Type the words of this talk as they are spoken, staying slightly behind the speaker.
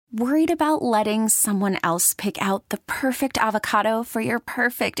Worried about letting someone else pick out the perfect avocado for your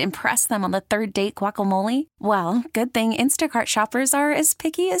perfect impress them on the third date guacamole? Well, good thing Instacart shoppers are as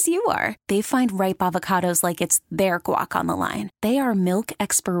picky as you are. They find ripe avocados like it's their guac on the line. They are milk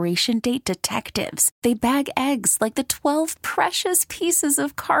expiration date detectives. They bag eggs like the 12 precious pieces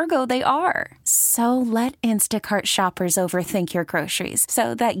of cargo they are. So let Instacart shoppers overthink your groceries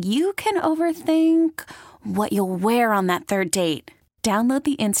so that you can overthink what you'll wear on that third date. Download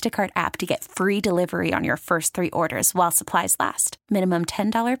the Instacart app to get free delivery on your first 3 orders while supplies last. Minimum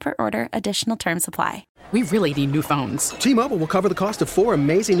 $10 per order. Additional terms apply. We really need new phones. T-Mobile will cover the cost of 4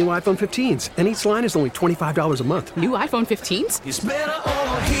 amazing new iPhone 15s, and each line is only $25 a month. New iPhone 15s? It's better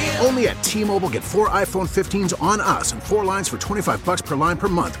over here. Only at T-Mobile, get 4 iPhone 15s on us and 4 lines for $25 per line per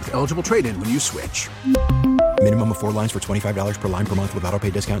month with eligible trade-in when you switch. Minimum of 4 lines for $25 per line per month with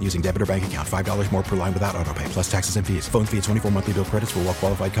autopay discount using debit or bank account. $5 more per line without autopay, plus taxes and fees. Phone fee at 24 monthly bill credits for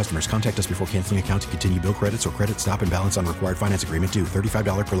well-qualified customers. Contact us before canceling account to continue bill credits or credit stop and balance on required finance agreement due.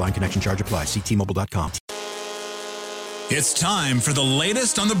 $35 per line connection charge applies. See T-Mobile.com. It's time for the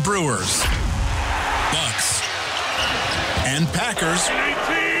latest on the Brewers, Bucks, and Packers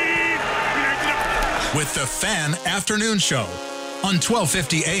with the Fan Afternoon Show on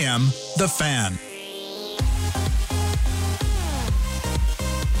 1250 AM, The Fan.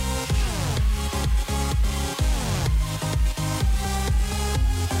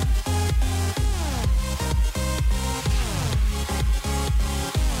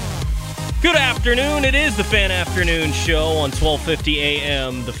 Good afternoon. It is the Fan Afternoon Show on 1250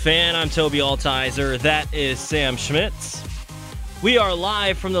 AM. The Fan. I'm Tobi Altizer. That is Sam Schmitz. We are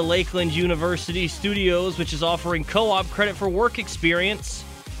live from the Lakeland University studios, which is offering co-op credit for work experience.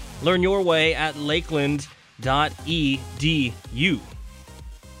 Learn your way at lakeland.edu.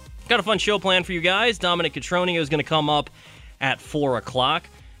 Got a fun show planned for you guys. Dominic Cotroneo is going to come up at 4 o'clock.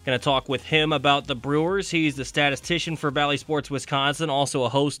 Going to talk with him about the Brewers. He's the statistician for Bally Sports Wisconsin, also a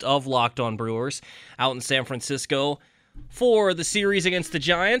host of Locked On Brewers out in San Francisco for the series against the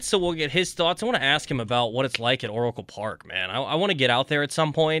Giants. So we'll get his thoughts. I want to ask him about what it's like at Oracle Park, man. I want to get out there at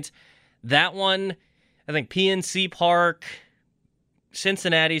some point. That one, I think PNC Park,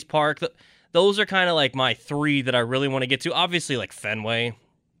 Cincinnati's Park, those are kind of like my 3 that I really want to get to. Obviously like Fenway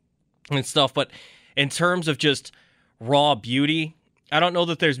and stuff, but in terms of just raw beauty, I don't know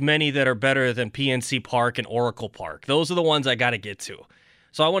that there's many that are better than PNC Park and Oracle Park. Those are the ones I got to get to.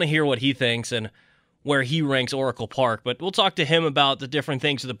 So I want to hear what he thinks and where he ranks Oracle Park. But we'll talk to him about the different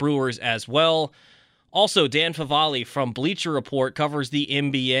things of the Brewers as well. Also, Dan Favale from Bleacher Report covers the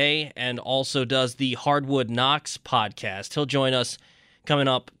NBA and also does the Hardwood Knocks podcast. He'll join us coming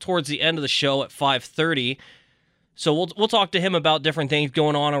up towards the end of the show at 5:30. So we'll talk to him about different things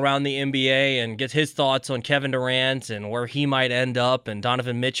going on around the NBA and get his thoughts on Kevin Durant and where he might end up and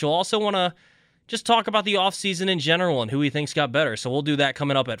Donovan Mitchell. Also want to just talk about the offseason in general and who he thinks got better. So we'll do that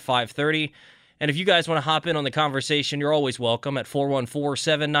coming up at 5:30. And if you guys want to hop in on the conversation, you're always welcome at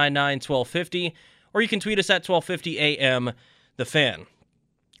 414-799-1250, or you can tweet us at 1250 AM, The Fan.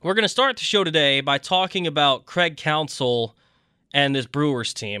 We're going to start the show today by talking about Craig Counsell and this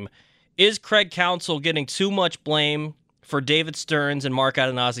Brewers team. Is Craig Counsell getting too much blame for David Stearns and Mark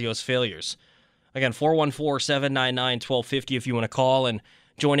Attanasio's failures? Again, 414-799-1250 if you want to call and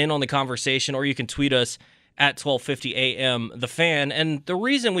join in on the conversation, or you can tweet us at 1250 AM, The Fan. And the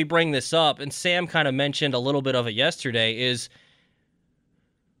reason we bring this up, and Sam kind of mentioned a little bit of it yesterday, is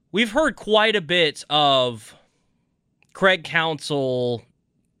we've heard quite a bit of Craig Counsell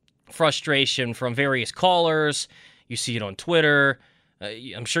frustration from various callers. You see it on Twitter.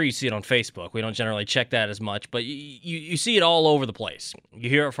 I'm sure you see it on Facebook. We don't generally check that as much, but you see it all over the place. You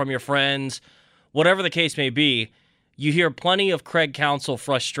hear it from your friends. Whatever the case may be, you hear plenty of Craig Counsell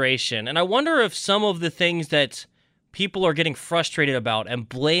frustration. And I wonder if some of the things that people are getting frustrated about and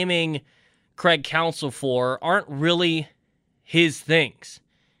blaming Craig Counsell for aren't really his things.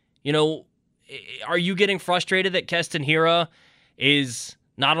 You know, are you getting frustrated that Keston Hiura is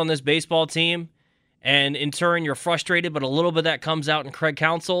not on this baseball team? And in turn, you're frustrated, but a little bit of that comes out in Craig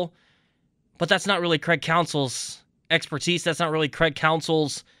Counsell. But that's not really Craig Counsell's expertise. That's not really Craig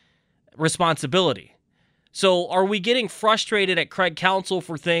Counsell's responsibility. So are we getting frustrated at Craig Counsell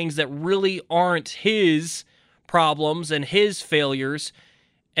for things that really aren't his problems and his failures,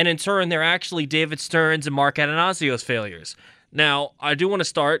 and in turn, they're actually David Stearns and Mark Attanasio's failures? Now, I do want to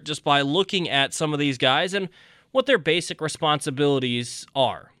start just by looking at some of these guys and what their basic responsibilities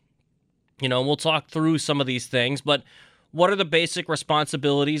are. You know, we'll talk through some of these things, but what are the basic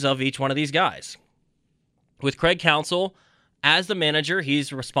responsibilities of each one of these guys? With Craig Counsell, as the manager,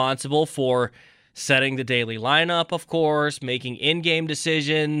 he's responsible for setting the daily lineup, of course, making in-game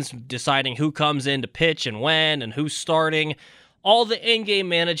decisions, deciding who comes in to pitch and when and who's starting. All the in-game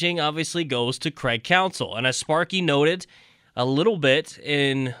managing obviously goes to Craig Counsell. And as Sparky noted a little bit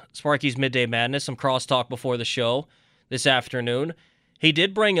in Sparky's Midday Madness, some crosstalk before the show this afternoon, he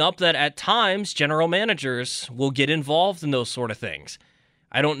did bring up that at times general managers will get involved in those sort of things.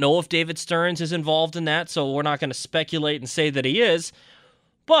 I don't know if David Stearns is involved in that, so we're not going to speculate and say that he is,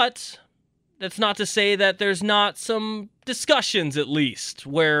 but that's not to say that there's not some discussions, at least,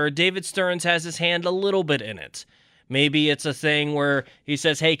 where David Stearns has his hand a little bit in it. Maybe it's a thing where he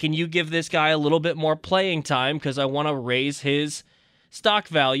says, hey, can you give this guy a little bit more playing time because I want to raise his stock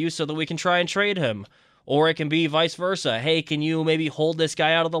value so that we can try and trade him. Or it can be vice versa. Hey, can you maybe hold this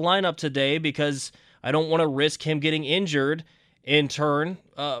guy out of the lineup today because I don't want to risk him getting injured in turn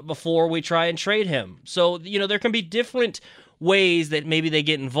before we try and trade him. So, there can be different ways that maybe they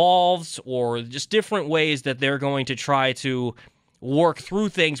get involved or just different ways that they're going to try to work through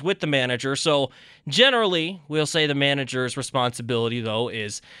things with the manager. So generally, we'll say the manager's responsibility, though,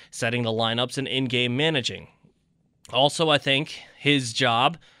 is setting the lineups and in-game managing. Also, I think his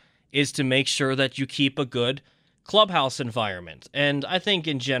job is to make sure that you keep a good clubhouse environment. And I think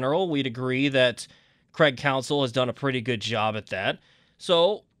in general, we'd agree that Craig Counsell has done a pretty good job at that.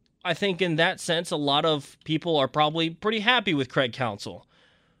 So I think in that sense, a lot of people are probably pretty happy with Craig Counsell.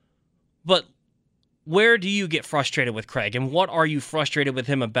 But where do you get frustrated with Craig, and what are you frustrated with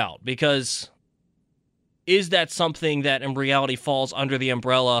him about? Because is that something that in reality falls under the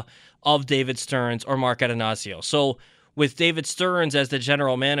umbrella of David Stearns or Mark Attanasio? So with David Stearns as the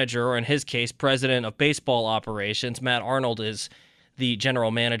general manager, or in his case, president of baseball operations, Matt Arnold is the general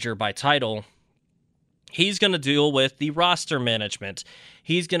manager by title. He's going to deal with the roster management.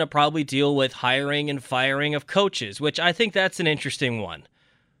 He's going to probably deal with hiring and firing of coaches, which I think that's an interesting one.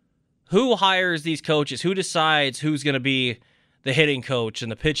 Who hires these coaches? Who decides who's going to be the hitting coach and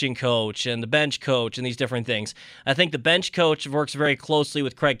the pitching coach and the bench coach and these different things? I think the bench coach works very closely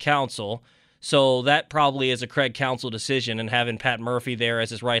with Craig Counsell, so that probably is a Craig Counsell decision, and having Pat Murphy there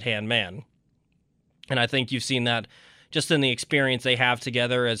as his right-hand man. And I think you've seen that just in the experience they have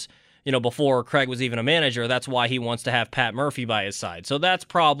together as, before Craig was even a manager. That's why he wants to have Pat Murphy by his side. So that's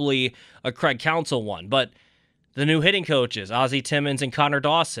probably a Craig Counsell one. But the new hitting coaches, Ozzie Timmons and Connor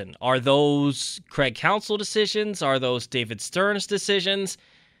Dawson, are those Craig Counsell decisions? Are those David Stearns decisions?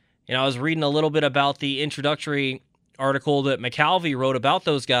 I was reading a little bit about the introductory article that McAlvey wrote about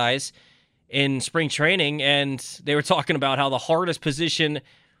those guys in spring training, and they were talking about how the hardest position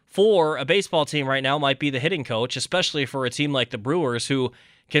for a baseball team right now might be the hitting coach, especially for a team like the Brewers, who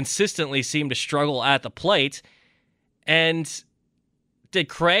consistently seem to struggle at the plate. And did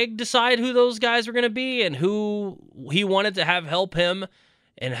Craig decide who those guys were going to be and who he wanted to have help him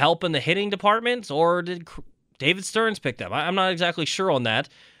and help in the hitting department, or did David Stearns pick them? I'm not exactly sure on that,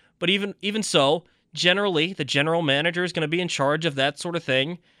 but even so, generally, the general manager is going to be in charge of that sort of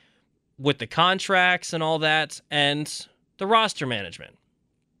thing with the contracts and all that and the roster management.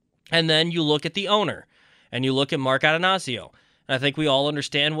 And then you look at the owner and you look at Mark Attanasio. And I think we all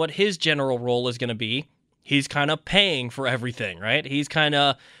understand what his general role is going to be. He's kind of paying for everything, right? He's kind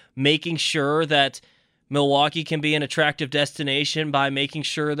of making sure that Milwaukee can be an attractive destination by making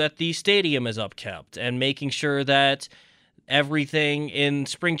sure that the stadium is upkept and making sure that everything in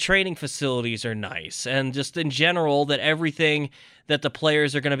spring training facilities are nice, and just in general that everything that the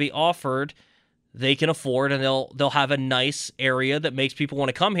players are going to be offered they can afford, and they'll have a nice area that makes people want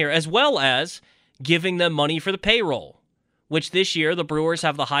to come here, as well as giving them money for the payroll, which this year the Brewers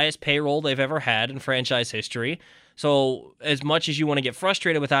have the highest payroll they've ever had in franchise history. So as much as you want to get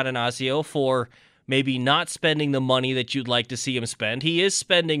frustrated with Attanasio for maybe not spending the money that you'd like to see him spend, he is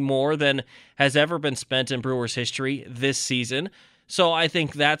spending more than has ever been spent in Brewers history this season. So I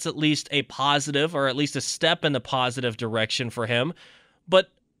think that's at least a positive, or at least a step in the positive direction for him. But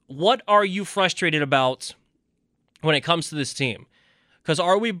what are you frustrated about when it comes to this team? Because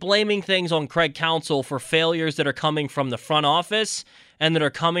are we blaming things on Craig Counsell for failures that are coming from the front office and that are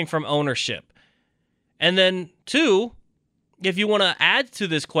coming from ownership? And then, two, if you want to add to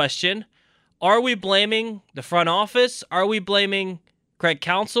this question, are we blaming the front office? Are we blaming Craig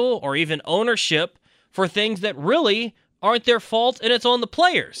Counsell or even ownership for things that really aren't their fault and it's on the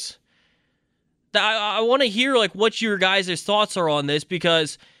players? I want to hear what your guys' thoughts are on this,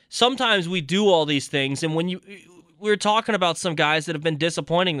 because sometimes we do all these things, and we're talking about some guys that have been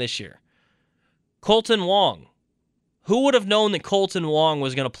disappointing this year. Colton Wong. Who would have known that Colton Wong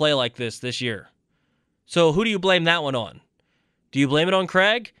was going to play like this year? So who do you blame that one on? Do you blame it on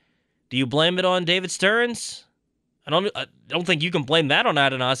Craig? Do you blame it on David Stearns? I don't think you can blame that on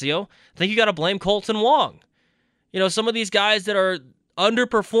Attanasio. I think you got to blame Colton Wong. Some of these guys that are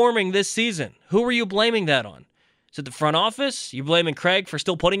underperforming this season, who are you blaming that on? Is it the front office? You blaming Craig for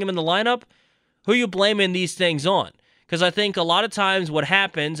still putting him in the lineup? Who are you blaming these things on? Because I think a lot of times what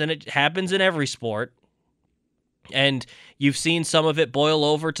happens, and it happens in every sport, and you've seen some of it boil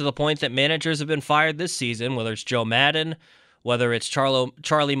over to the point that managers have been fired this season, whether it's Joe Madden, whether it's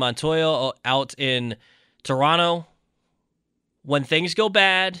Charlie Montoya out in Toronto. When things go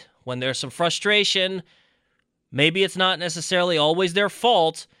bad, when there's some frustration, maybe it's not necessarily always their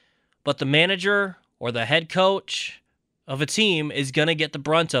fault, but the manager or the head coach of a team is going to get the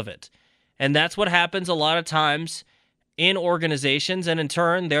brunt of it. And that's what happens a lot of times in organizations, and in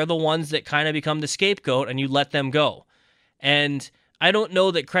turn, they're the ones that kind of become the scapegoat, and you let them go. And I don't know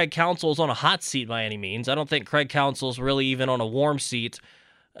that Craig Counsell is on a hot seat by any means. I don't think Craig Counsell is really even on a warm seat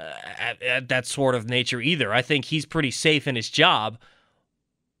at that sort of nature either. I think he's pretty safe in his job.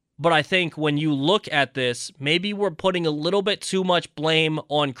 But I think when you look at this, maybe we're putting a little bit too much blame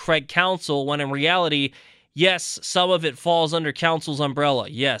on Craig Counsell, when in reality, yes, some of it falls under Counsell's umbrella.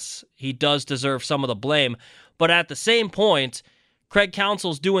 Yes, he does deserve some of the blame. But at the same point, Craig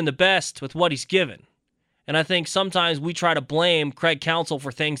Counsell's doing the best with what he's given. And I think sometimes we try to blame Craig Counsell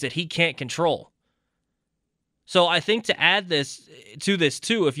for things that he can't control. So I think to add this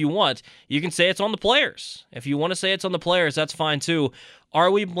too, if you want, you can say it's on the players. If you want to say it's on the players, that's fine too. Are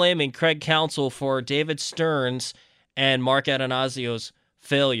we blaming Craig Counsell for David Stearns and Mark Attanasio's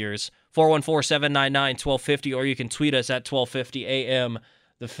failures? 414-799-1250, or you can tweet us at 1250 AM.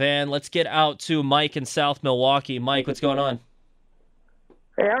 The Fan. Let's get out to Mike in South Milwaukee. Mike, what's going on?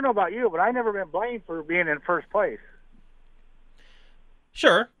 Hey, I don't know about you, but I've never been blamed for being in first place.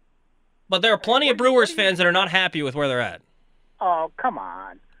 Sure. But there are plenty of Brewers fans that are not happy with where they're at. Oh, come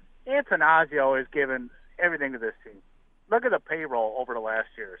on. Attanasio has given everything to this team. Look at the payroll over the last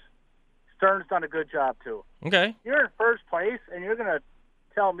years. Stearns done a good job, too. Okay. You're in first place, and you're going to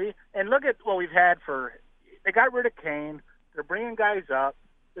tell me, and look at what we've had they got rid of Kane. They're bringing guys up.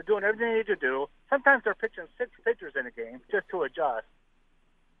 They're doing everything they need to do. Sometimes they're pitching 6 pitchers in a game just to adjust.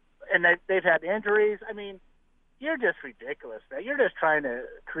 And they've had injuries. I mean, you're just ridiculous, man. You're just trying to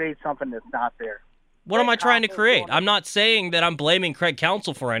create something that's not there. What am I trying to create? I'm not saying that I'm blaming Craig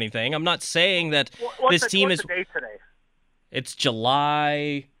Counsell for anything. I'm not saying that this team is... What's the date today? It's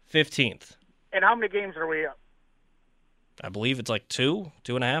July 15th. And how many games are we up? I believe it's like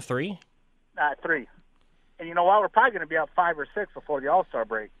 2.5, 3. 3. And you know what? We're probably going to be up 5 or 6 before the All-Star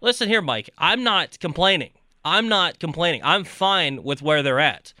break. Listen here, Mike. I'm not complaining. I'm fine with where they're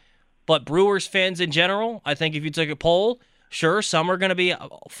at. But Brewers fans in general, I think if you took a poll, sure, some are going to be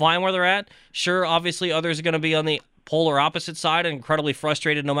fine where they're at. Sure, obviously others are going to be on the polar opposite side and incredibly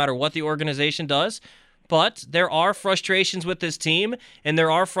frustrated no matter what the organization does. But there are frustrations with this team, and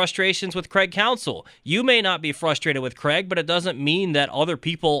there are frustrations with Craig Counsell. You may not be frustrated with Craig, but it doesn't mean that other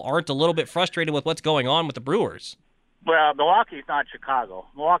people aren't a little bit frustrated with what's going on with the Brewers. Well, Milwaukee's not Chicago.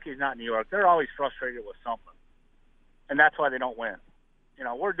 Milwaukee's not New York. They're always frustrated with something, and that's why they don't win.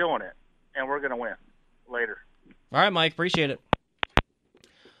 We're doing it, and we're going to win later. All right, Mike. Appreciate it.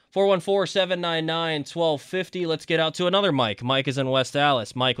 414-799-1250. Let's get out to another Mike. Mike is in West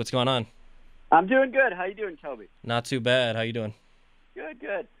Allis. Mike, what's going on? I'm doing good. How you doing, Tobi? Not too bad. How you doing?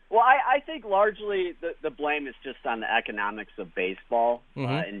 Good. Well, I think largely the blame is just on the economics of baseball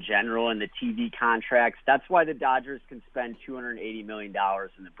in general and the TV contracts. That's why the Dodgers can spend $280 million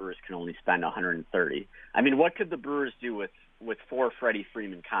and the Brewers can only spend $130. I mean, what could the Brewers do with 4 Freddie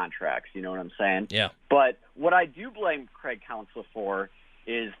Freeman contracts? You know what I'm saying? Yeah. But what I do blame Craig Counsell for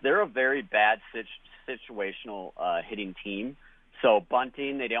is they're a very bad situational hitting team. So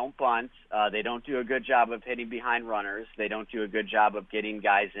bunting, they don't bunt. They don't do a good job of hitting behind runners. They don't do a good job of getting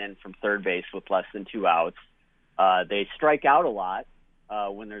guys in from third base with less than 2 outs. They strike out a lot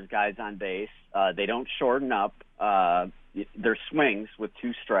when there's guys on base. They don't shorten up their swings with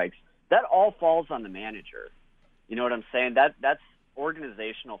 2 strikes. That all falls on the manager. You know what I'm saying? That's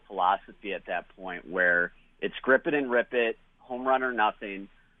organizational philosophy at that point where it's grip it and rip it, home run or nothing.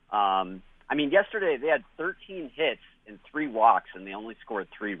 I mean, yesterday they had 13 hits and 3 walks, and they only scored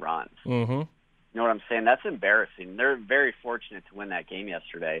 3 runs. Mm-hmm. You know what I'm saying? That's embarrassing. They're very fortunate to win that game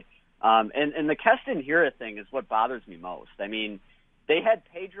yesterday. And the Keston Hiura thing is what bothers me most. I mean, they had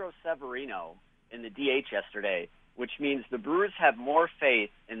Pedro Severino in the DH yesterday, which means the Brewers have more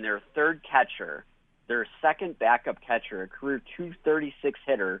faith in their third catcher, their second backup catcher, a career .236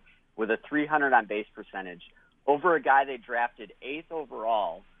 hitter with a .300 on base percentage, over a guy they drafted 8th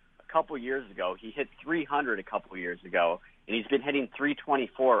overall a couple years ago. He hit .300 a couple years ago, and he's been hitting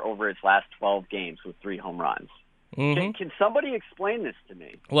 .324 over his last 12 games with 3 home runs. Can somebody explain this to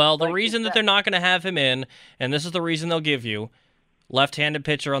me? Well, the reason that they're not going to have him in, and this is the reason they'll give you, left-handed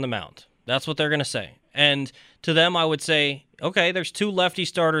pitcher on the mound. That's what they're going to say. And to them, I would say, okay, there's 2 lefty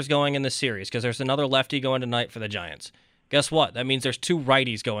starters going in this series because there's another lefty going tonight for the Giants. Guess what? That means there's 2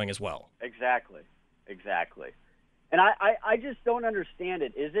 righties going as well. Exactly. And I just don't understand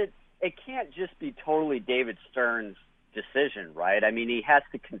it. It can't just be totally David Stearns' decision, right? I mean, he has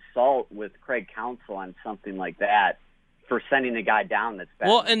to consult with Craig Counsell on something like that for sending a guy down that's bad.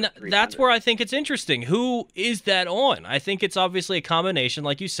 Well, and that's where I think it's interesting. Who is that on? I think it's obviously a combination,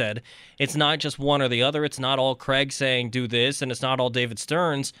 like you said. It's not just one or the other. It's not all Craig saying do this, and it's not all David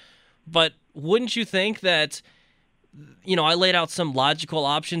Stearns. But wouldn't you think that, I laid out some logical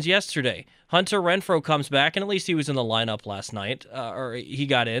options yesterday. Hunter Renfroe comes back, and at least he was in the lineup last night, or he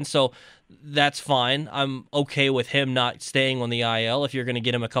got in, so that's fine. I'm okay with him not staying on the IL if you're going to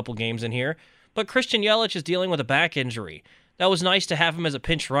get him a couple games in here. But Christian Yelich is dealing with a back injury. That was nice to have him as a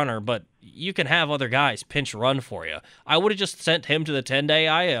pinch runner, but you can have other guys pinch run for you. I would have just sent him to the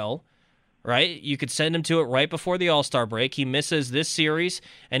 10-day IL, right? You could send him to it right before the All-Star break. He misses this series,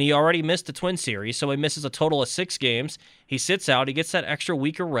 and he already missed the Twin Series, so he misses a total of 6 games. He sits out. He gets that extra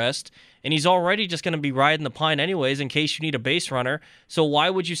week of rest, and he's already just going to be riding the pine anyways in case you need a base runner. So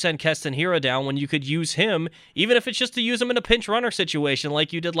why would you send Keston Hiura down when you could use him, even if it's just to use him in a pinch runner situation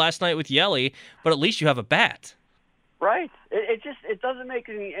like you did last night with Yelly, but at least you have a bat. Right. It doesn't make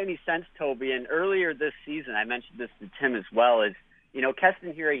any sense, Toby. And earlier this season, I mentioned this to Tim as well, is,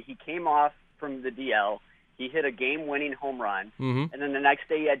 Keston Hiura, he came off from the DL. He hit a game-winning home run, and then the next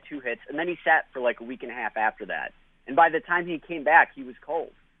day he had 2 hits, and then he sat for like a week and a half after that. And by the time he came back, he was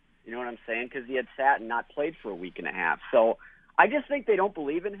cold. You know what I'm saying? Because he had sat and not played for a week and a half. So I just think they don't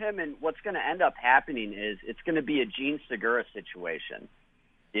believe in him, and what's going to end up happening is it's going to be a Gene Segura situation.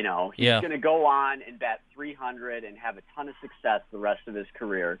 He's going to go on and bat 300 and have a ton of success the rest of his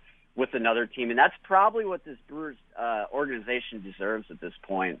career with another team. And that's probably what this Brewers organization deserves at this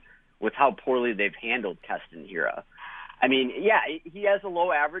point with how poorly they've handled Keston Hiura. I mean, he has a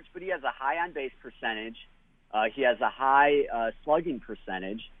low average, but he has a high on-base percentage. He has a high slugging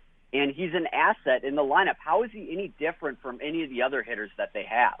percentage, and he's an asset in the lineup. How is he any different from any of the other hitters that they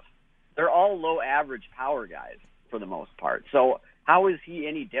have? They're all low-average power guys for the most part. So how is he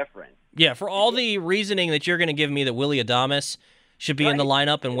any different? Yeah, for all the reasoning that you're going to give me that Willy Adames should be in the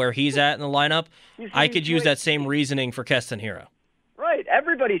lineup and where he's at in the lineup, I could use that same reasoning for Keston Hiura. Right.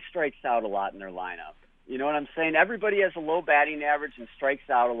 Everybody strikes out a lot in their lineup. You know what I'm saying? Everybody has a low batting average and strikes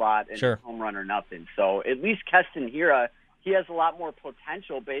out a lot and sure. Home run or nothing. So at least Keston Hiura, he has a lot more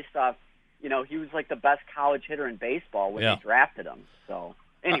potential based off, he was like the best college hitter in baseball when they drafted him. So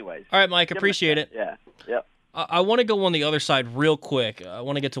anyways. All right, Mike, appreciate it. Yeah. Yep. I want to go on the other side real quick. I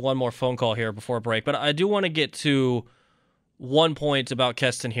want to get to one more phone call here before break, but I do want to get to one point about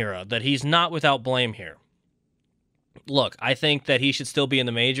Keston Hiura, that he's not without blame here. Look, I think that he should still be in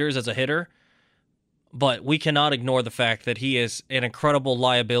the majors as a hitter, but we cannot ignore the fact that he is an incredible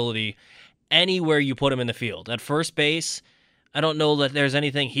liability anywhere you put him in the field. At first base, I don't know that there's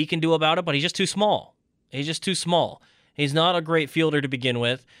anything he can do about it, but he's just too small. He's not a great fielder to begin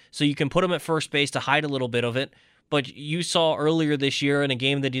with, so you can put him at first base to hide a little bit of it. But you saw earlier this year in a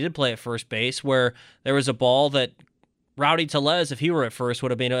game that he did play at first base where there was a ball that Rowdy Tellez, if he were at first,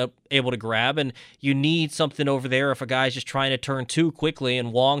 would have been able to grab, and you need something over there if a guy's just trying to turn too quickly,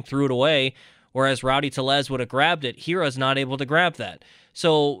 and Wong threw it away, whereas Rowdy Tellez would have grabbed it. Hiura's not able to grab that.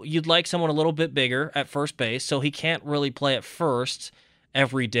 So you'd like someone a little bit bigger at first base, so he can't really play at first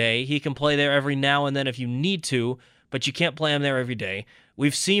every day. He can play there every now and then if you need to, but you can't play him there every day.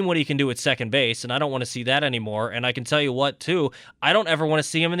 We've seen what he can do at second base, and I don't want to see that anymore. And I can tell you what, too, I don't ever want to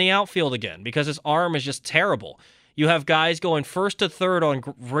see him in the outfield again because his arm is just terrible. You have guys going first to third on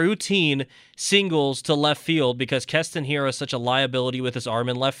routine singles to left field because Keston Hiura is such a liability with his arm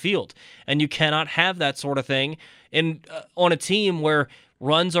in left field. And you cannot have that sort of thing on a team where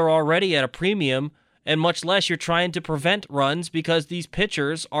runs are already at a premium, and much less you're trying to prevent runs because these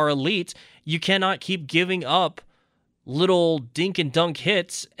pitchers are elite. You cannot keep giving up little dink and dunk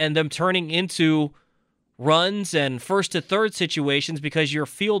hits and them turning into runs and first to third situations because your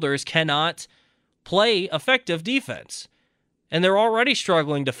fielders cannot play effective defense. And they're already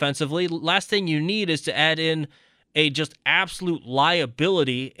struggling defensively. Last thing you need is to add in a just absolute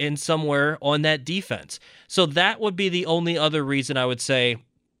liability in somewhere on that defense. So that would be the only other reason I would say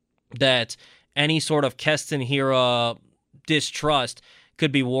that any sort of Keston Hiura distrust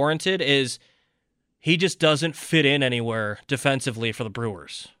could be warranted is he just doesn't fit in anywhere defensively for the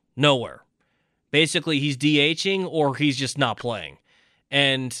Brewers. Nowhere. Basically, he's DHing or he's just not playing.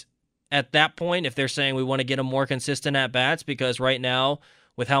 And at that point if they're saying we want to get him more consistent at bats, because right now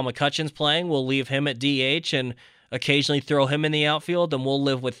with how McCutcheon's playing, we'll leave him at DH and occasionally throw him in the outfield, and we'll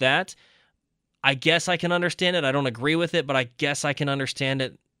live with that. I guess I can understand it. I don't agree with it, but I guess I can understand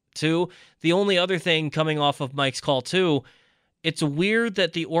it too. The only other thing coming off of Mike's call too, it's weird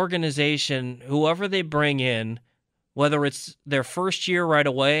that the organization, whoever they bring in, whether it's their first year right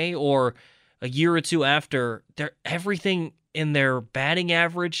away or a year or two after, everything in their batting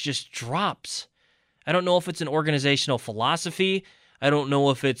average just drops. I don't know if it's an organizational philosophy. I don't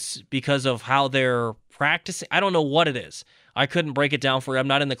know if it's because of how they're practicing. I don't know what it is. I couldn't break it down for you. I'm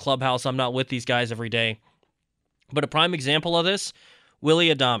not in the clubhouse. I'm not with these guys every day. But a prime example of this,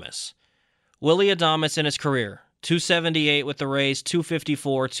 Willy Adames. Willy Adames in his career, 278 with the Rays,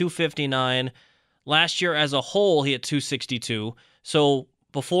 254, 259. Last year as a whole, he had 262. So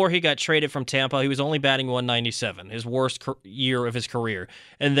before he got traded from Tampa, he was only batting 197, his worst year of his career.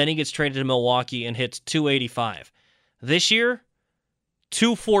 And then he gets traded to Milwaukee and hits 285. This year,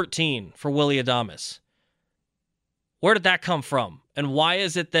 214 for Willy Adames. Where did that come from? And why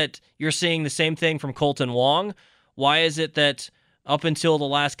is it that you're seeing the same thing from Colton Wong? Why is it that up until the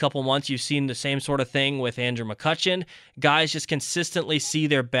last couple months you've seen the same sort of thing with Andrew McCutchen? Guys just consistently see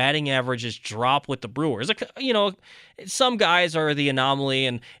their batting averages drop with the Brewers. You know, some guys are the anomaly,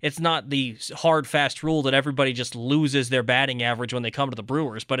 and it's not the hard, fast rule that everybody just loses their batting average when they come to the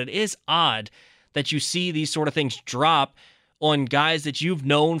Brewers. But it is odd that you see these sort of things drop on guys that you've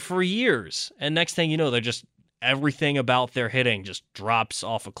known for years. And next thing you know, they're just everything about their hitting just drops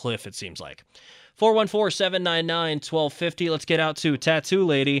off a cliff, it seems like. 414-799-1250. Let's get out to Tattoo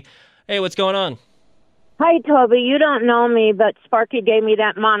Lady. Hey, what's going on? Hi, Toby. You don't know me, but Sparky gave me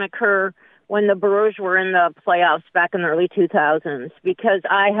that moniker when the Brewers were in the playoffs back in the early 2000s, because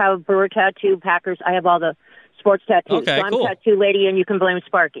I have Brewer tattoo, Packers. I have all the sports tattoos. Okay, so I'm cool. Tattoo Lady, and you can blame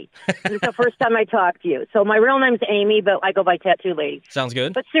Sparky. This is the first time I talked to you. So my real name's Amy, but I go by Tattoo Lady. Sounds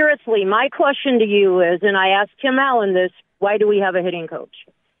good. But seriously, my question to you is, and I asked Tim Allen this, why do we have a hitting coach?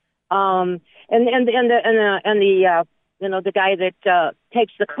 The guy that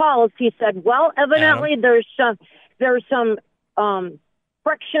takes the calls, he said, well, evidently there's some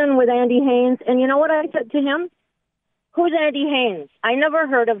friction with Andy Haynes. And you know what I said to him? Who's Andy Haynes? I never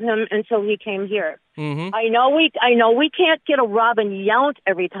heard of him until he came here. Mm-hmm. I know we can't get a Robin Yount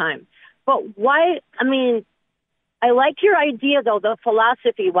every time, but why? I mean, I like your idea though, the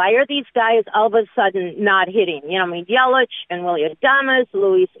philosophy. Why are these guys all of a sudden not hitting? You know, I mean, Yelich and Willy Adames,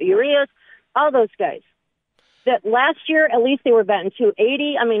 Luis Urias, all those guys. That last year, at least they were batting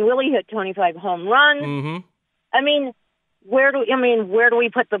 280. I mean, Willie hit 25 home runs. Mm-hmm. I mean, where do we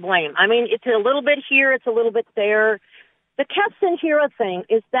put the blame? I mean, it's a little bit here, it's a little bit there. The Keston Hira thing,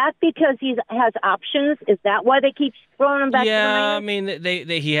 is that because he has options? Is that why they keep throwing him back to the Yeah, minors? I mean,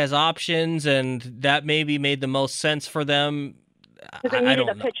 he has options, and that maybe made the most sense for them. Because they needed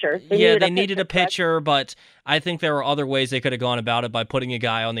a pitcher. They needed a pitcher, but I think there were other ways they could have gone about it by putting a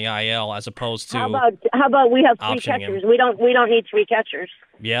guy on the IL as opposed to How about we have three optioning catchers? him. We don't need three catchers.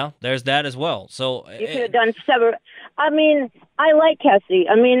 Yeah, there's that as well. So You could have done several. I mean, I like Kessie.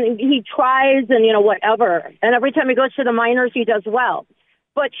 I mean, he tries and, whatever. And every time he goes to the minors, he does well.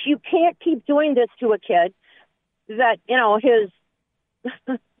 But you can't keep doing this to a kid that, his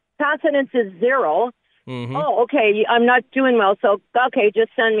confidence is zero. Mm-hmm. Oh, okay, I'm not doing well, so, okay, just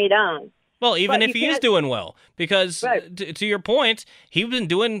send me down. Well, even But if you he is can't- doing well, because Right. to your point, he's been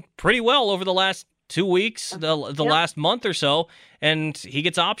doing pretty well over the last 2 weeks, the last month or so, and he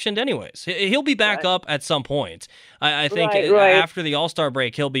gets optioned anyways. He'll be back up at some point. I think Right. after the All-Star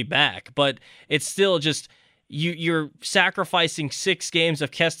break, he'll be back, but it's still just you're sacrificing 6 games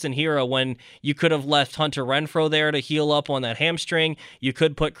of Keston Hira when you could have left Hunter Renfroe there to heal up on that hamstring. You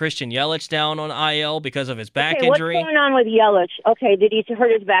could put Christian Yelich down on IL because of his back injury. What's going on with Yelich? Okay, did he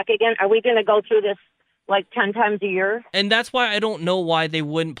hurt his back again? Are we going to go through this like 10 times a year? And that's why I don't know why they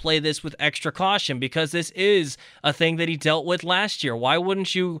wouldn't play this with extra caution, because this is a thing that he dealt with last year. Why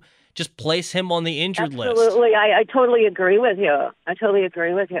wouldn't you just place him on the injured list? Absolutely. I totally agree with you.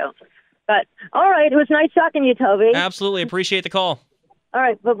 But, all right, it was nice talking to you, Toby. Absolutely. Appreciate the call. All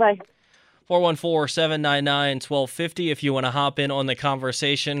right, bye-bye. 414-799-1250 if you want to hop in on the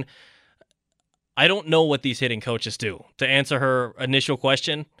conversation. I don't know what these hitting coaches do. To answer her initial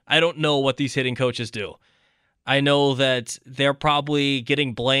question, I don't know what these hitting coaches do. I know that they're probably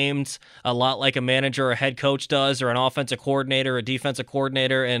getting blamed a lot like a manager or a head coach does, or an offensive coordinator, a defensive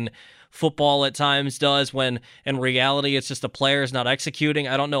coordinator, and football at times does, when in reality it's just the players not executing.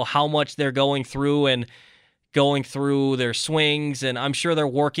 I don't know how much they're going through their swings, and I'm sure they're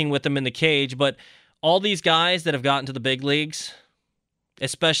working with them in the cage, but all these guys that have gotten to the big leagues,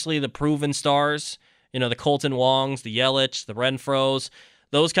 especially the proven stars, the Colton Wongs, the Yelich, the Renfros,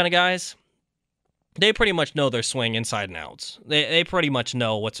 those kind of guys, they pretty much know their swing inside and out. They pretty much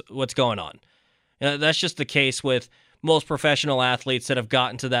know what's going on. That's just the case with most professional athletes that have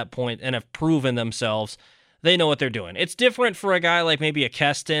gotten to that point and have proven themselves. They know what they're doing. It's different for a guy like maybe a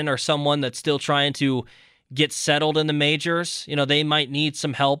Keston or someone that's still trying to get settled in the majors. They might need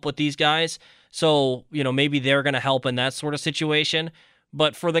some help with these guys. So, maybe they're going to help in that sort of situation.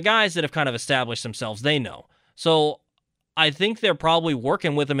 But for the guys that have kind of established themselves, they know. So I think they're probably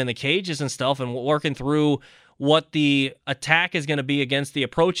working with them in the cages and stuff and working through what the attack is going to be against, the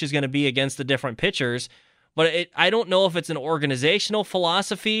approach is going to be against the different pitchers. But I don't know if it's an organizational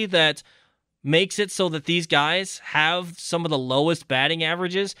philosophy that makes it so that these guys have some of the lowest batting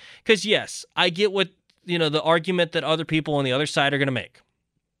averages. Because, yes, I get what, the argument that other people on the other side are going to make.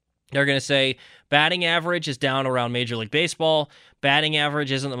 They're going to say batting average is down around Major League Baseball. Batting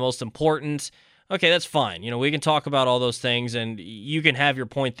average isn't the most important. Okay, that's fine. We can talk about all those things, and you can have your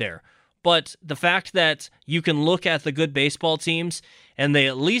point there. But the fact that you can look at the good baseball teams, and they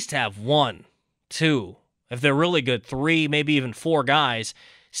at least have 1, 2, if they're really good, 3, maybe even 4 guys,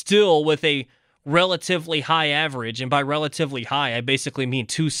 still with a relatively high average, and by relatively high, I basically mean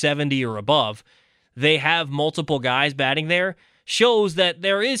 270 or above, they have multiple guys batting there, shows that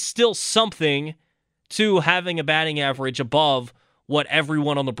there is still something to having a batting average above what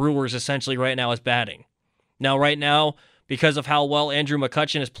everyone on the Brewers essentially right now is batting. Now, right now, because of how well Andrew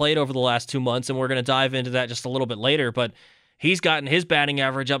McCutchen has played over the last 2 months, and we're going to dive into that just a little bit later, but he's gotten his batting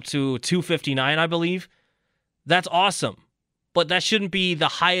average up to 259, I believe. That's awesome. But that shouldn't be the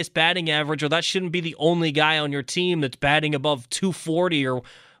highest batting average, or that shouldn't be the only guy on your team that's batting above 240 or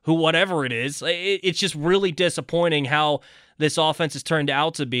whatever it is. It's just really disappointing how this offense has turned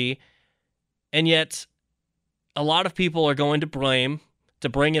out to be. And yet, a lot of people are going to blame, to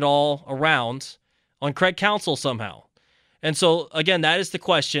bring it all around, on Craig Counsell somehow. And so, again, that is the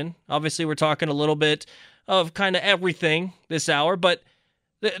question. Obviously, we're talking a little bit of kind of everything this hour, but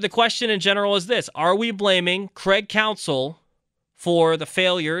the question in general is this. Are we blaming Craig Counsell for the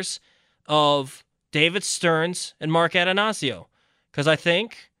failures of David Stearns and Mark Attanasio? Because I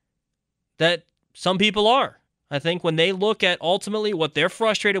think that some people are. I think when they look at ultimately what they're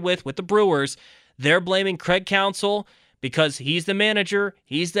frustrated with the Brewers, they're blaming Craig Counsell because he's the manager,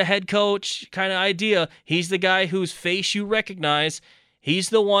 he's the head coach kind of idea. He's the guy whose face you recognize. He's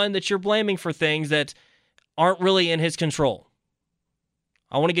the one that you're blaming for things that aren't really in his control.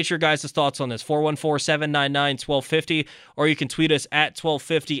 I want to get your guys' thoughts on this. 414-799-1250, or you can tweet us at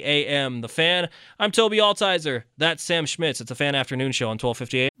 1250 AM. The Fan. I'm Tobi Altizer. That's Sam Schmitz. It's a Fan Afternoon Show on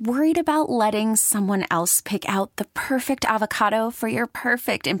 1250 AM. Worried about letting someone else pick out the perfect avocado for your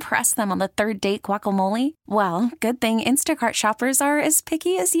perfect impress them on the third date guacamole? Well, good thing Instacart shoppers are as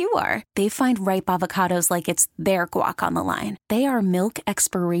picky as you are. They find ripe avocados like it's their guac on the line. They are milk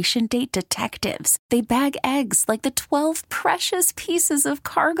expiration date detectives. They bag eggs like the 12 precious pieces of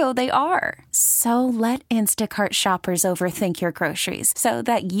cargo they are. So let Instacart shoppers overthink your groceries so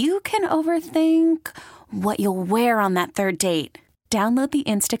that you can overthink what you'll wear on that third date. Download the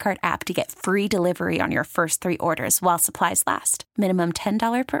Instacart app to get free delivery on your first 3 orders while supplies last. Minimum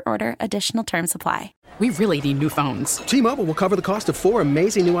 $10 per order. Additional terms apply. We really need new phones. T-Mobile will cover the cost of 4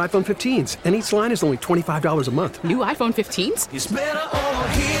 amazing new iPhone 15s, and each line is only $25 a month. New iPhone 15s? It's better over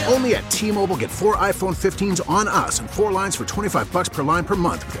here. Only at T-Mobile, get 4 iPhone 15s on us and 4 lines for $25 per line per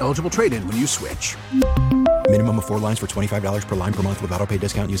month with eligible trade-in when you switch. Minimum of 4 lines for $25 per line per month with auto-pay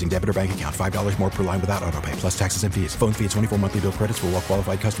discount using debit or bank account. $5 more per line without auto-pay, plus taxes and fees. Phone fee at 24 monthly bill credits for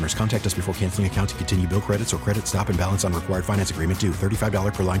well-qualified customers. Contact us before canceling account to continue bill credits or credit stop and balance on required finance agreement due.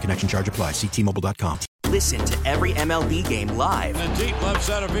 $35 per line connection charge applies. See T-Mobile.com. Listen to every MLB game live. In the deep left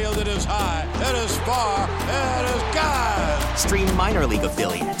center field, it is high, it is far, it is God. Stream minor league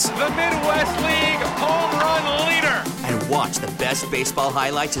affiliates. The Midwest League home run leader. And watch the best baseball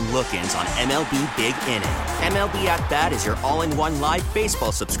highlights and look-ins on MLB Big Inning. MLB At Bat is your all-in-one live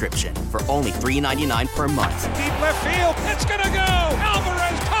baseball subscription for only $3.99 per month. Deep left field, it's gonna go.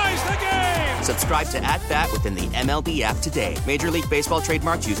 Alvarez ties the game. Subscribe to At Bat within the MLB app today. Major League Baseball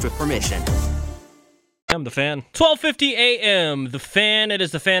trademarks used with permission. I'm the Fan. 1250 AM, The Fan. It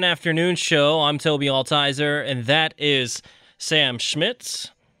is the Fan Afternoon Show. I'm Tobi Altizer, and that is Sam Schmitz.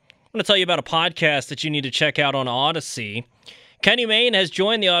 I'm going to tell you about a podcast that you need to check out on Odyssey. Kenny Mayne has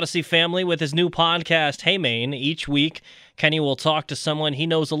joined the Odyssey family with his new podcast, Hey Mayne. Each week, Kenny will talk to someone he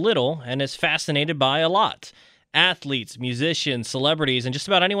knows a little and is fascinated by a lot. Athletes, musicians, celebrities, and just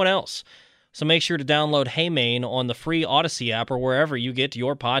about anyone else. So make sure to download Hey Mayne on the free Odyssey app or wherever you get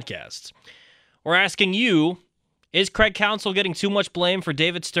your podcasts. We're asking you, Is Craig Counsell getting too much blame for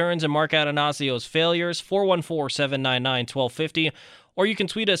David Stearns and Mark Attanasio's failures? 414-799-1250. Or you can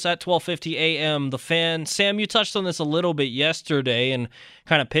tweet us at 1250 AM The Fan. Sam, you touched on this a little bit yesterday and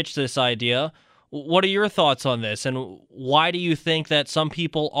kind of pitched this idea. What are your thoughts on this? And why do you think that some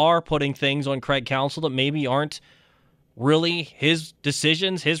people are putting things on Craig Counsell that maybe aren't really his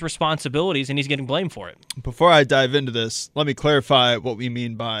decisions, his responsibilities, and he's getting blamed for it? Before I dive into this, let me clarify what we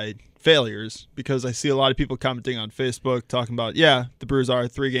mean by failures, because I see a lot of people commenting on Facebook talking about, the Brewers are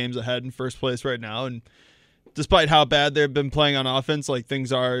 3 games ahead in first place right now, and despite how bad they've been playing on offense, like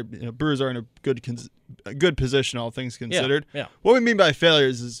things are, Brewers are in a good position, all things considered. Yeah. What we mean by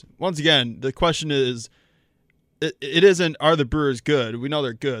failures is, once again, the question is, it isn't, are the Brewers good? We know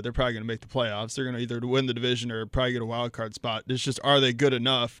they're good. They're probably going to make the playoffs. They're going to either win the division or probably get a wild card spot. It's just, are they good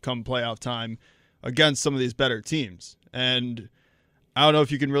enough come playoff time against some of these better teams? And I don't know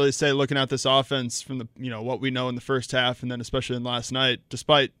if you can really say, looking at this offense from the what we know in the first half, and then especially in last night,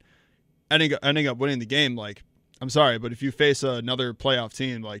 despite ending up winning the game, like, I'm sorry, but if you face another playoff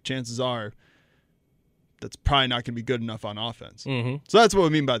team, like, chances are that's probably not going to be good enough on offense. Mm-hmm. So that's what we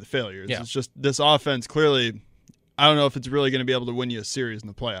mean by the failures. Yeah. It's just this offense clearly, I don't know if it's really going to be able to win you a series in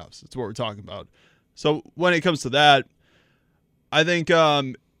the playoffs. That's what we're talking about. So when it comes to that, I think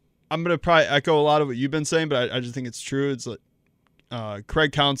I'm going to probably echo a lot of what you've been saying, but I just think it's true. It's like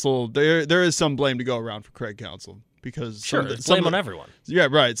Craig Counsell, there is some blame to go around for Craig Counsell. Because blame on everyone. Yeah,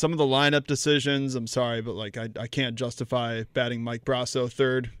 right. Some of the lineup decisions, I'm sorry, but like I can't justify batting Mike Brasso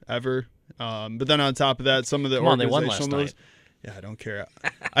third ever. But then on top of that, some of the organizational they won last night. Yeah, I don't care.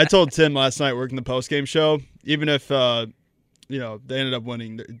 I told Tim last night working the postgame show, even if they ended up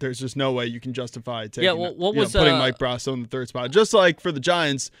winning, there's just no way you can justify taking putting Mike Brasso in the third spot. Just like for the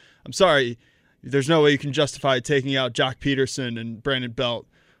Giants, I'm sorry, there's no way you can justify taking out Jock Peterson and Brandon Belt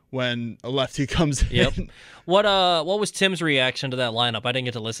when a lefty comes in. Yep. What was Tim's reaction to that lineup? I didn't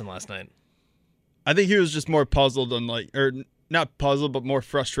get to listen last night. I think he was just more puzzled on not puzzled, but more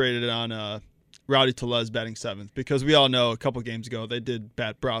frustrated on Rowdy Tellez batting 7th, because we all know a couple games ago they did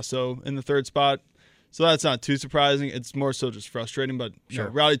bat Brasso in the third spot. So that's not too surprising. It's more so just frustrating. But sure.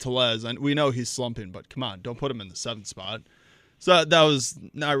 Rowdy Tellez, and we know he's slumping, but come on, don't put him in the 7th spot. So that was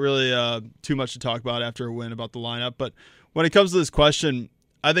not really too much to talk about after a win about the lineup. But when it comes to this question,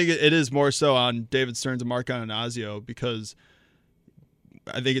 I think it is more so on David Stearns and Mark Attanacio, because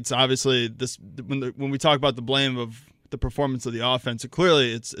I think it's obviously this when we talk about the blame of the performance of the offense,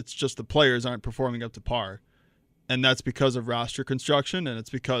 clearly it's just the players aren't performing up to par, and that's because of roster construction, and it's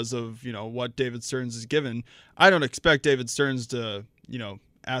because of what David Stearns is given. I don't expect David Stearns to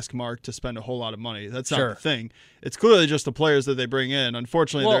ask Mark to spend a whole lot of money. That's not the thing. It's clearly just the players that they bring in.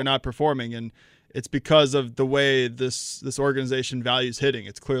 Unfortunately, they're not performing, and it's because of the way this organization values hitting.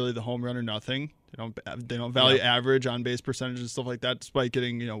 It's clearly the home run or nothing. They don't value average, on base percentage, and stuff like that, despite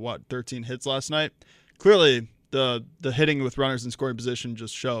getting 13 hits last night. Clearly, the hitting with runners in scoring position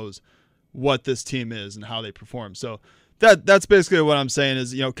just shows what this team is and how they perform. So that's basically what I'm saying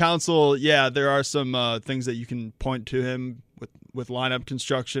is, Counsell, there are some things that you can point to him with lineup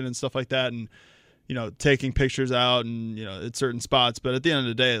construction and stuff like that, and taking pictures out and at certain spots. But at the end of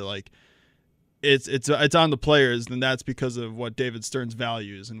the day, like, it's on the players, and that's because of what David Stearns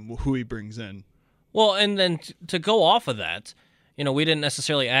values and who he brings in. Well, and then to go off of that, we didn't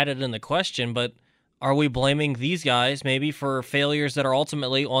necessarily add it in the question, but are we blaming these guys maybe for failures that are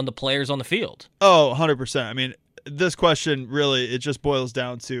ultimately on the players on the field? Oh, 100%. I mean, this question really, it just boils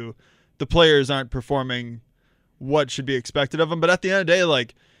down to the players aren't performing what should be expected of them. But at the end of the day,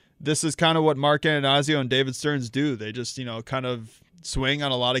 like, this is kind of what Mark Attanacio and David Stearns do. They just, kind of swing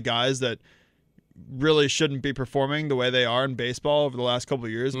on a lot of guys that really shouldn't be performing the way they are in baseball over the last couple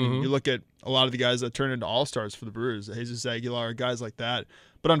of years. I mean, you look at a lot of the guys that turn into all-stars for the Brewers, Jesus Aguilar, guys like that.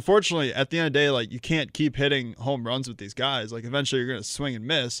 But unfortunately, at the end of the day, like, you can't keep hitting home runs with these guys. Like, eventually you're going to swing and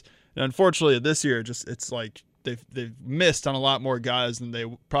miss. And unfortunately, this year, it's like they've missed on a lot more guys than they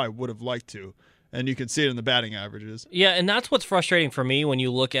probably would have liked to. And you can see it in the batting averages. Yeah, and that's what's frustrating for me when you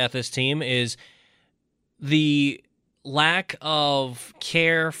look at this team is the lack of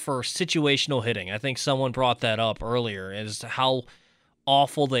care for situational hitting. I think someone brought that up earlier, is how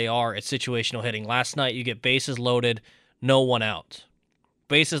awful they are at situational hitting. Last night, you get bases loaded, no one out.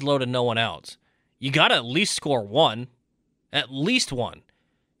 Bases loaded, no one out. You got to at least score one. At least one.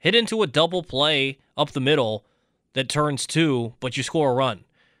 Hit into a double play up the middle that turns 2, but you score a run.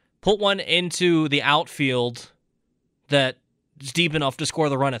 Put one into the outfield that's deep enough to score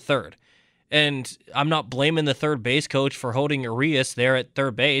the run at third. And I'm not blaming the third base coach for holding Urias there at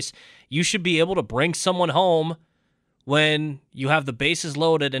third base. You should be able to bring someone home when you have the bases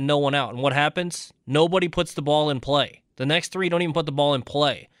loaded and no one out. And what happens? Nobody puts the ball in play. The next three don't even put the ball in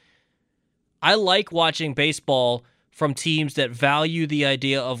play. I like watching baseball from teams that value the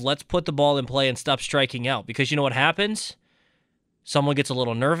idea of let's put the ball in play and stop striking out. Because you know what happens? Someone gets a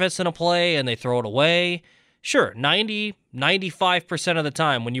little nervous in a play and they throw it away. Sure, 95% of the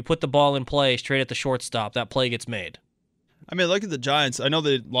time when you put the ball in play straight at the shortstop, that play gets made. I mean, look at the Giants. I know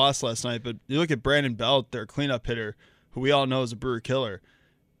they lost last night, but you look at Brandon Belt, their cleanup hitter, who we all know is a Brewer killer.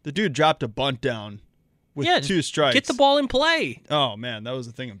 The dude dropped a bunt down with 2 strikes. Get the ball in play. Oh, man, that was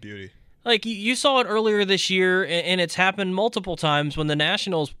a thing of beauty. Like, you saw it earlier this year, and it's happened multiple times when the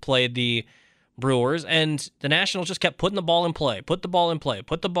Nationals played the Brewers, and the Nationals just kept putting the ball in play, put the ball in play,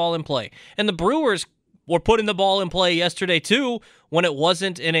 put the ball in play. And the Brewers were putting the ball in play yesterday, too, when it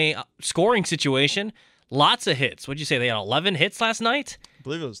wasn't in a scoring situation. Lots of hits. What'd you say? They had 11 hits last night? I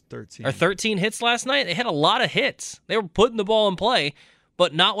believe it was 13. Or 13 hits last night? They had a lot of hits. They were putting the ball in play,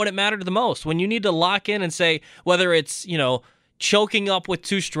 but not when it mattered the most. When you need to lock in and say, whether it's, choking up with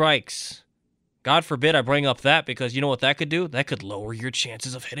 2 strikes. God forbid I bring up that, because you know what that could do? That could lower your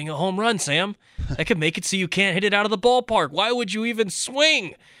chances of hitting a home run, Sam. That could make it so you can't hit it out of the ballpark. Why would you even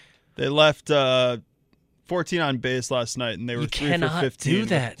swing? They left 14 on base last night, and they were 3 for 15 do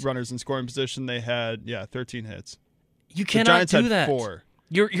that. with runners in scoring position. They had 13 hits. You cannot the Giants do had that. 4.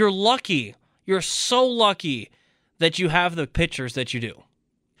 You're lucky. You're so lucky that you have the pitchers that you do.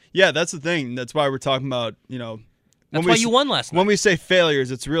 Yeah, that's the thing. That's why we're talking about, That's why you won last night. When we say failures,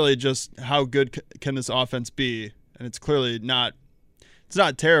 it's really just how good can this offense be, and it's clearly not. It's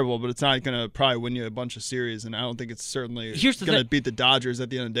not terrible, but it's not going to probably win you a bunch of series, and I don't think it's certainly going to beat the Dodgers at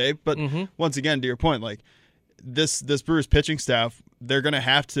the end of the day. But once again, to your point, like this Brewers pitching staff, they're going to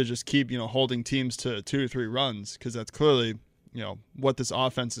have to just keep holding teams to 2 to 3 runs, because that's clearly what this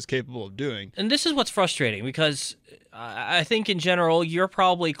offense is capable of doing. And this is what's frustrating, because I think in general you're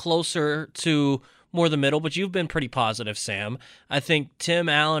probably closer to more the middle, but you've been pretty positive, Sam. I think Tim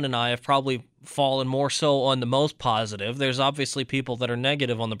Allen and I have probably fallen more so on the most positive. There's obviously people that are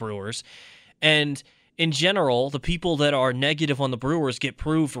negative on the Brewers. And in general, the people that are negative on the Brewers get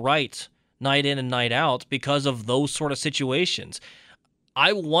proved right night in and night out because of those sort of situations.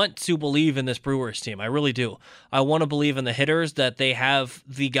 I want to believe in this Brewers team. I really do. I want to believe in the hitters, that they have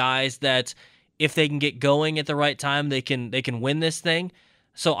the guys that if they can get going at the right time, they can win this thing.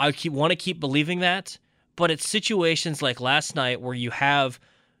 So I want to keep believing that, but it's situations like last night where you have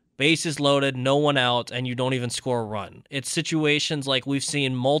bases loaded, no one out, and you don't even score a run. It's situations like we've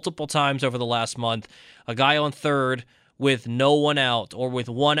seen multiple times over the last month, a guy on third with no one out or with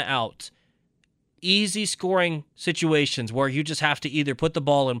 1 out. Easy scoring situations where you just have to either put the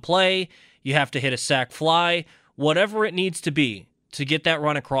ball in play, you have to hit a sac fly, whatever it needs to be to get that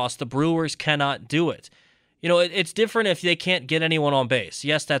run across. The Brewers cannot do it. It's different if they can't get anyone on base.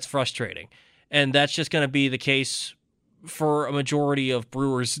 Yes, that's frustrating. And that's just going to be the case for a majority of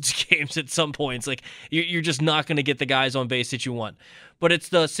Brewers games at some points. Like, you're just not going to get the guys on base that you want. But it's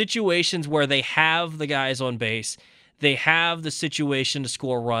the situations where they have the guys on base, they have the situation to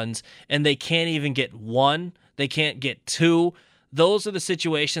score runs, and they can't even get 1. They can't get 2. Those are the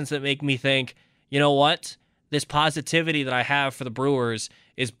situations that make me think, you know what? This positivity that I have for the Brewers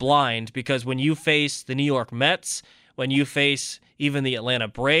is blind, because when you face the New York Mets, when you face even the Atlanta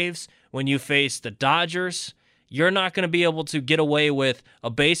Braves, when you face the Dodgers, you're not going to be able to get away with a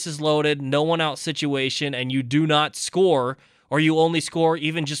bases loaded, no one out situation, and you do not score, or you only score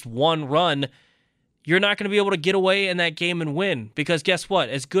even just 1 run. You're not going to be able to get away in that game and win, because guess what?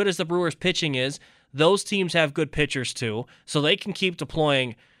 As good as the Brewers pitching is, those teams have good pitchers too, so they can keep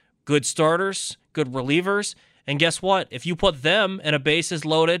deploying good starters, good relievers, and guess what? If you put them in a bases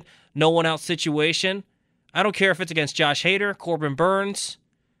loaded, no one out situation, I don't care if it's against Josh Hader, Corbin Burns,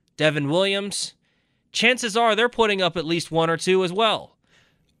 Devin Williams, chances are they're putting up at least 1 or 2 as well.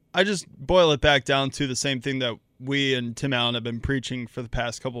 I just boil it back down to the same thing that we and Tim Allen have been preaching for the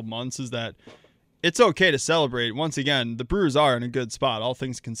past couple of months, is that it's okay to celebrate. Once again, the Brewers are in a good spot, all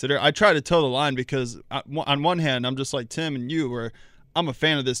things considered. I try to toe the line because on one hand, I'm just like Tim and you, where I'm a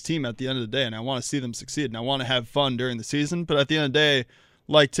fan of this team at the end of the day, and I want to see them succeed, and I want to have fun during the season. But at the end of the day,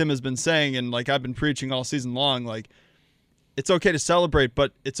 like Tim has been saying, and like I've been preaching all season long, like, it's okay to celebrate,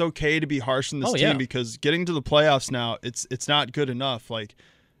 but it's okay to be harsh on this team, because getting to the playoffs now, it's not good enough. Like,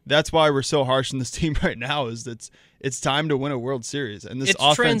 that's why we're so harsh on this team right now, is that it's time to win a World Series. And this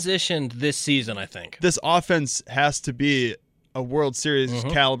offense transitioned this season, I think. This offense has to be a World Series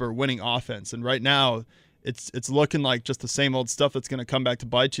caliber winning offense, and right now it's looking like just the same old stuff that's going to come back to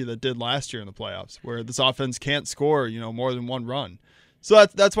bite you that did last year in the playoffs, where this offense can't score, more than 1 run. So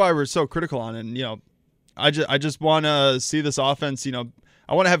that's why we're so critical on it. And, I just want to see this offense,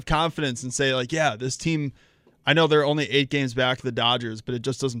 I want to have confidence and say, like, yeah, this team, I know they're only 8 games back of the Dodgers, but it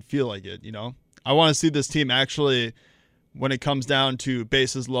just doesn't feel like it, I want to see this team actually, when it comes down to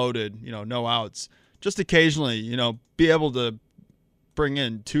bases loaded, no outs, just occasionally, be able to bring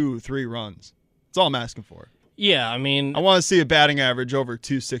in 2-3 runs. That's all I'm asking for. Yeah, I mean, I want to see a batting average over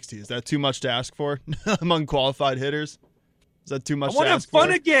 260. Is that too much to ask for among qualified hitters? Is that too much to ask for? I want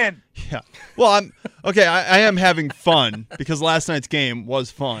to have fun again. Yeah. Well, I am having fun because last night's game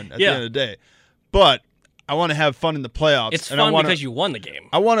was fun at the end of the day. But I want to have fun in the playoffs. It's fun because you won the game.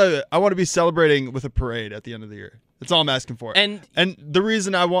 I want to be celebrating with a parade at the end of the year. That's all I'm asking for. And the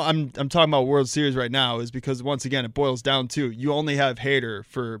reason I'm talking about World Series right now is because, once again, it boils down to you only have Hader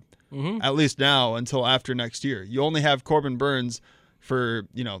for at least now until after next year. You only have Corbin Burns for,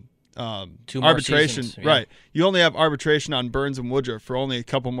 2 more arbitration. Seasons, yeah. Right. You only have arbitration on Burns and Woodruff for only a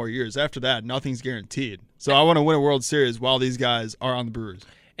couple more years. After that, nothing's guaranteed. So I want to win a World Series while these guys are on the Brewers.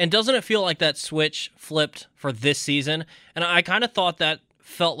 And doesn't it feel like that switch flipped for this season? And I kind of thought that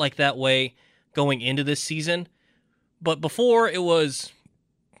felt like that way going into this season. But before it was,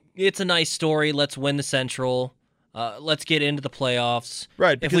 it's a nice story. Let's win the Central. Let's get into the playoffs.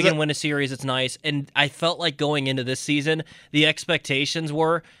 Right. If we can win a series, it's nice. And I felt like going into this season, the expectations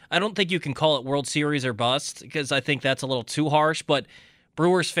were, I don't think you can call it World Series or bust, because I think that's a little too harsh, but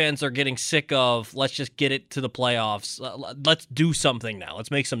Brewers fans are getting sick of, let's just get it to the playoffs. Let's do something now.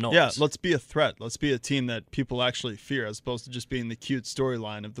 Let's make some noise. Yeah, let's be a threat. Let's be a team that people actually fear, as opposed to just being the cute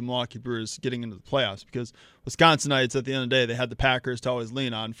storyline of the Milwaukee Brewers getting into the playoffs. Because Wisconsinites, at the end of the day, they had the Packers to always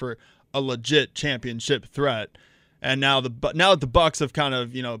lean on for a legit championship threat. And now that the Bucks have kind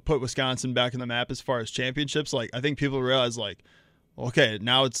of, put Wisconsin back in the map as far as championships, like, I think people realize, like, okay,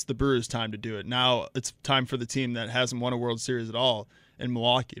 now it's the Brewers' time to do it. Now it's time for the team that hasn't won a World Series at all in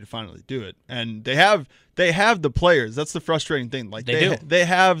Milwaukee to finally do it. And they have the players. That's the frustrating thing. Like, they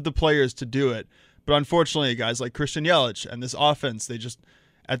have the players to do it. But unfortunately, guys like Christian Yelich and this offense, they just,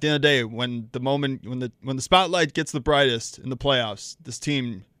 at the end of the day, when the spotlight gets the brightest in the playoffs, this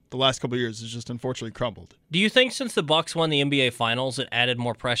team the last couple of years has just unfortunately crumbled. Do you think since the Bucks won the NBA Finals, it added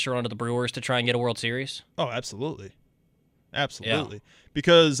more pressure onto the Brewers to try and get a World Series? Oh, absolutely. Absolutely. Yeah.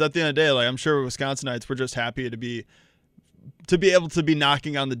 Because at the end of the day, like, I'm sure Wisconsinites were just happy to be able to be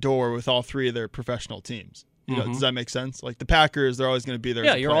knocking on the door with all 3 of their professional teams. Does that make sense? Like, the Packers, they're always going to be there.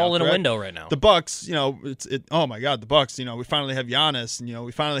 Yeah, you're all in a window right now. The Bucks, oh my God, the Bucks, we finally have Giannis, and,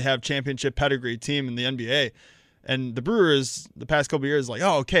 we finally have championship pedigree team in the NBA. And the Brewers, the past couple of years, like,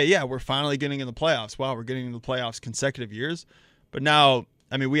 oh, okay, yeah, we're finally getting in the playoffs. Wow, we're getting in the playoffs consecutive years. But now,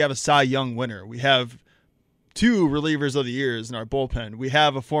 I mean, we have a Cy Young winner. We have 2 relievers of the years in our bullpen. We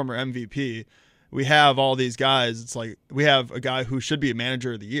have a former MVP. We have all these guys. It's like we have a guy who should be a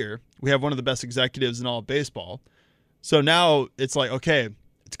manager of the year. We have one of the best executives in all of baseball. So now it's like, okay,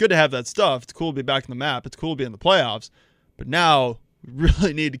 it's good to have that stuff. It's cool to be back in the map. It's cool to be in the playoffs. But now we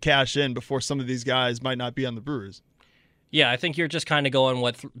really need to cash in before some of these guys might not be on the Brewers. Yeah, I think you're just kind of going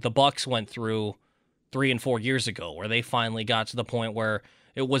what the Bucks went through 3 and 4 years ago, where they finally got to the point where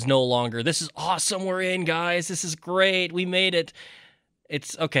it was no longer, this is awesome, we're in, guys, this is great, we made it.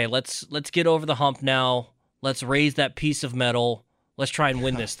 It's, okay, let's get over the hump now. Let's raise that piece of metal. Let's try and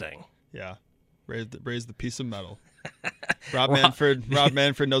win this thing. Yeah, raise the piece of metal. Rob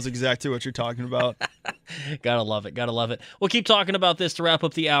Manfred knows exactly what you're talking about. Gotta love it. We'll keep talking about this to wrap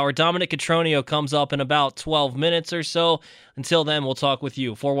up the hour. Dominic Cotroneo comes up in about 12 minutes or so. Until then, we'll talk with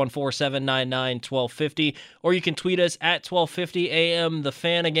you, 414-799-1250, or you can tweet us at 1250 AM. The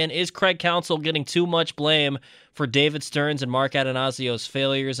Fan. Again, is Craig Counsell getting too much blame for David Stearns and Mark Attanasio's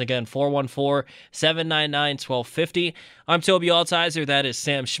failures? Again, 414-799-1250. I'm Tobi Altizer. That is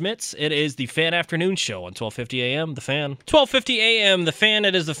Sam Schmitz. It is the Fan Afternoon Show on 1250 AM. The Fan. 1250 AM. The Fan.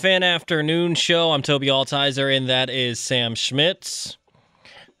 It is the Fan Afternoon Show. I'm Tobi Altizer, and that is Sam Schmitz.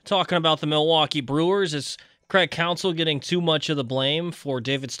 Talking about the Milwaukee Brewers, is Craig Counsell getting too much of the blame for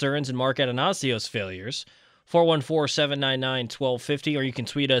David Stearns and Mark Attanasio's failures? 414-799-1250, or you can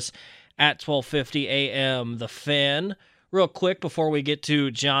tweet us at 1250 AM. The Fan. Real quick, before we get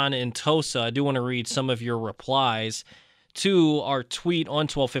to John and Tosa, I do want to read some of your replies to our tweet on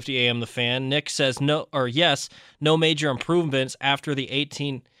 1250 AM. The Fan. Nick says yes, no major improvements after the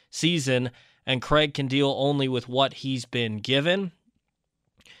 18 season, and Craig can deal only with what he's been given.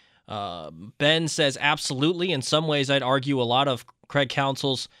 Ben says absolutely. In some ways, I'd argue a lot of Craig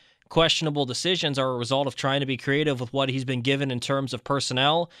Counsell's questionable decisions are a result of trying to be creative with what he's been given in terms of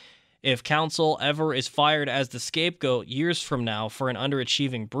personnel. If Counsell ever is fired as the scapegoat years from now for an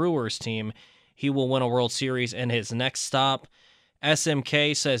underachieving Brewers team, he will win a World Series in his next stop.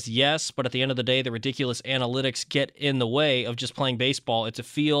 SMK says yes, but at the end of the day, the ridiculous analytics get in the way of just playing baseball. It's a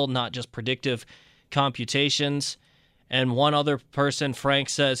feel, not just predictive computations. And one other person, Frank,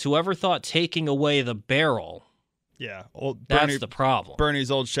 says, whoever thought taking away the barrel, yeah, that's the problem. Bernie's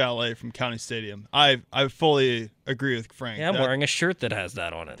old chalet from County Stadium. I fully agree with Frank. Yeah, I'm wearing a shirt that has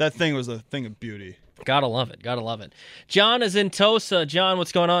that on it. That thing was a thing of beauty. Gotta love it. Gotta love it. John is in Tosa. John,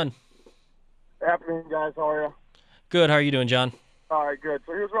 what's going on? Afternoon, guys. How are you? Good. How are you doing, John? All right, good.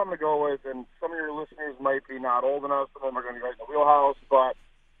 So here's what I'm going to go with, and some of your listeners might be not old enough, some of them are going to be right in the wheelhouse, but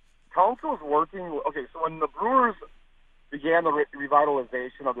Counsell's working. Okay, so when the Brewers began the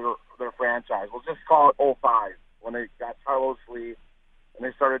revitalization of their franchise, we'll just call it 05, when they got Carlos Lee, and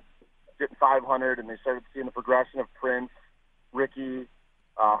they started getting 500, and they started seeing the progression of Prince, Ricky,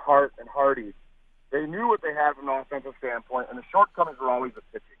 Hart, and Hardy. They knew what they had from an offensive standpoint, and the shortcomings were always the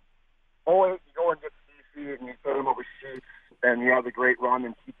pitching. 08, you go and get CC, and you put him over Schmitz, and you have the great run,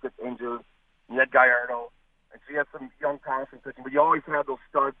 and Keith gets injured, and you had Gallardo, and so you had some young constant pitching, but you always had those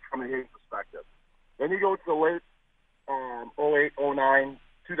studs from the hitting perspective. Then you go to the late 08, 09,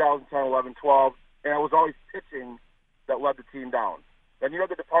 2010, 11, 12, and it was always pitching that led the team down. Then you had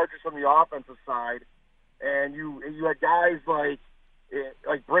the departures from the offensive side, and you had guys like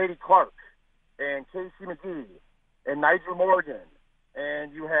Brady Clark and Casey McGee and Nigel Morgan,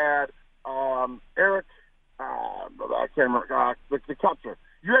 and you had Eric, I can't remember, the catcher.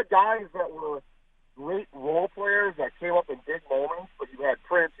 You had guys that were great role players that came up in big moments, but you had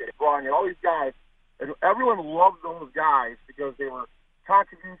Prince, you had Braun, and all these guys, and everyone loved those guys because they were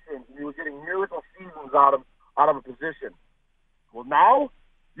contributions, and you were getting miracle seasons out of a position. Well, now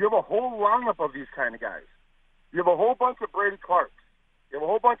you have a whole lineup of these kind of guys. You have a whole bunch of Brady Clarks. You have a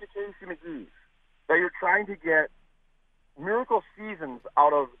whole bunch of Casey McGee's that you're trying to get miracle seasons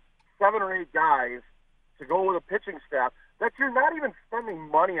out of 7 or 8 guys to go with a pitching staff that you're not even spending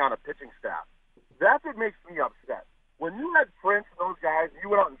money on a pitching staff. That's what makes me upset. When you had Prince and those guys, you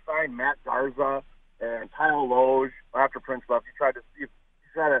went out and signed Matt Garza and Kyle Loge after Prince left. You tried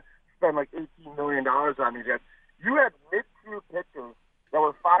to spend like $18 million on these guys. You had mid-tier pitchers that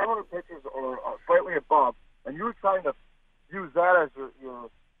were 500 pitchers or slightly above, and you were trying to use that as your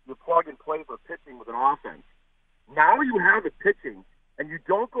plug and play for pitching with an offense. Now you have the pitching, and you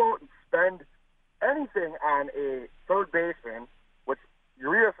don't go out and spend anything on a third baseman, which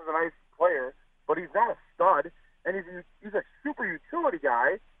Urias is a nice player, but he's not a stud, and he's a super utility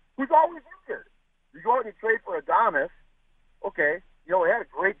guy who's always injured. You go out and you trade for Adames, okay, he had a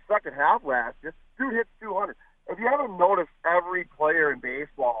great second half last year. Dude hits 200. If you haven't noticed, every player in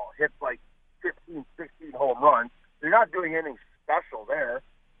baseball hits like 15, 16 home runs. You're not doing anything special there.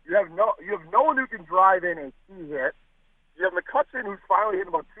 You have no one who can drive in a key hit. You have McCutcheon, who's finally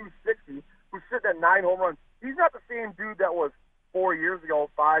hitting about 260, who's sitting at 9 home runs. He's not the same dude that was 4 years ago,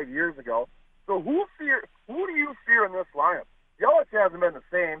 5 years ago. So who do you fear in this lineup? Yelich hasn't been the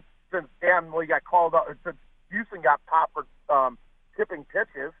same since he got called out, since Houston got popped for tipping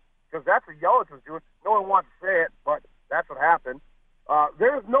pitches, because that's what Yelich was doing. No one wants to say it, but that's what happened.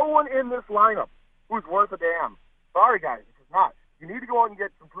 There's no one in this lineup who's worth a damn. Sorry, guys, it's not. You need to go out and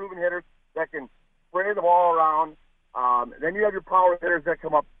get some proven hitters that can spray the ball around. Then you have your power hitters that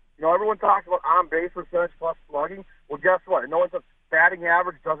come up. Everyone talks about on-base percentage plus slugging. Well, guess what? No one says batting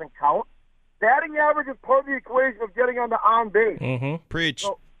average doesn't count. Batting average is part of the equation of getting on the on-base. Mm-hmm. Preach.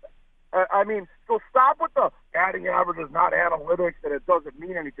 So stop with the batting average is not analytics and it doesn't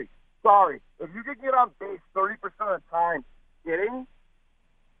mean anything. Sorry. If you can get on base 30% of the time hitting,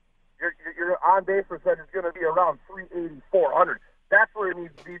 your on-base percentage is going to be around 380, 400. That's where it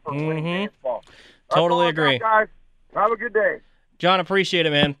needs to be for winning baseball. Totally agree. Guys. Have a good day. John, appreciate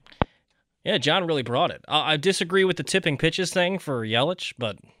it, man. Yeah, John really brought it. I disagree with the tipping pitches thing for Yelich,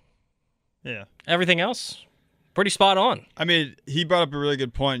 but yeah, everything else, pretty spot on. I mean, he brought up a really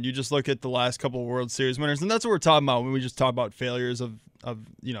good point. You just look at the last couple of World Series winners, and that's what we're talking about when we just talk about failures of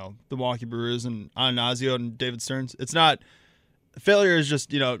the Milwaukee Brewers and Attanasio and David Stearns. It's not failure is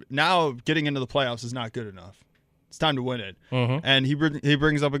just now getting into the playoffs is not good enough. It's time to win it. Mm-hmm. And he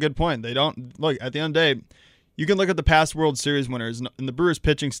brings up a good point. They don't look at the end of the day. You can look at the past World Series winners, and the Brewers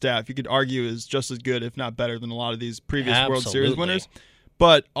pitching staff, you could argue, is just as good, if not better, than a lot of these previous World Series winners.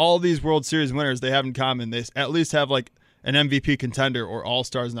 But all these World Series winners, they have in common, they at least have like an MVP contender or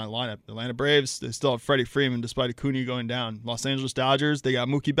all-stars in that lineup. The Atlanta Braves, they still have Freddie Freeman despite Acuna going down. Los Angeles Dodgers, they got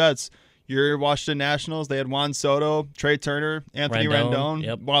Mookie Betts. Your Washington Nationals, they had Juan Soto, Trey Turner, Anthony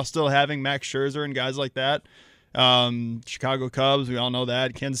Rendon, while still having Max Scherzer and guys like that. Chicago Cubs, we all know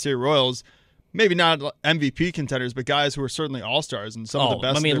that. Kansas City Royals. maybe not MVP contenders, but guys who are certainly all-stars and some of the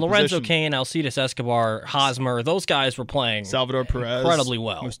best in their Lorenzo position. Cain, Alcides Escobar, Hosmer, those guys were playing Salvador Perez, incredibly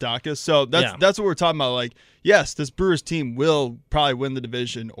well. Moustakas. So that's what we're talking about. Like, yes, this Brewers team will probably win the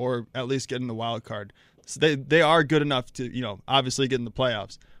division or at least get in the wild card. So they are good enough to, obviously get in the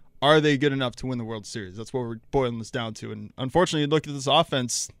playoffs. Are they good enough to win the World Series? That's what we're boiling this down to. And unfortunately, look at this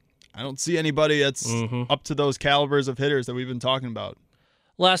offense. I don't see anybody that's up to those calibers of hitters that we've been talking about.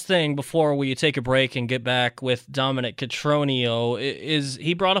 Last thing before we take a break and get back with Dominic Cotroneo is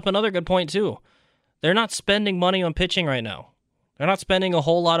he brought up another good point too. They're not spending money on pitching right now. They're not spending a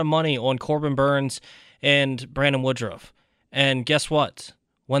whole lot of money on Corbin Burns and Brandon Woodruff. And guess what?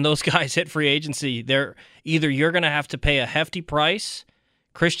 When those guys hit free agency, they're either you're going to have to pay a hefty price,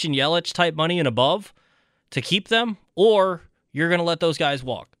 Christian Yelich type money and above, to keep them, or you're going to let those guys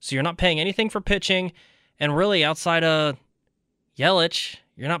walk. So you're not paying anything for pitching, and really outside of Yelich,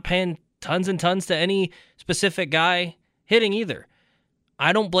 you're not paying tons and tons to any specific guy hitting either.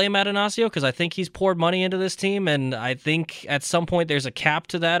 I don't blame Attanasio because I think he's poured money into this team, and I think at some point there's a cap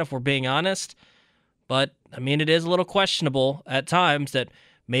to that if we're being honest. But, it is a little questionable at times that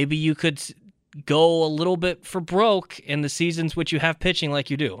maybe you could go a little bit for broke in the seasons which you have pitching like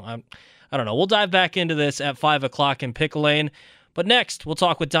you do. I don't know. We'll dive back into this at 5 o'clock in Pickle Lane. But next, we'll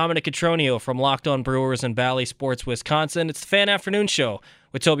talk with Dominic Cotroneo from Locked On Brewers and Valley Sports Wisconsin. It's the Fan Afternoon Show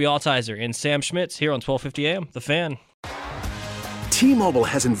with Tobi Altizer and Sam Schmitz here on 1250 AM. The Fan. T-Mobile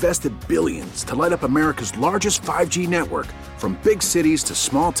has invested billions to light up America's largest 5G network, from big cities to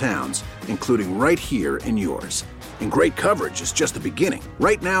small towns, including right here in yours. And great coverage is just the beginning.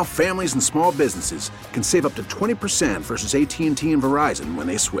 Right now, families and small businesses can save up to 20% versus AT&T and Verizon when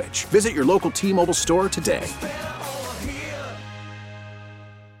they switch. Visit your local T-Mobile store today.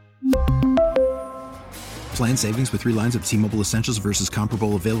 Plan savings with 3 lines of T-Mobile Essentials versus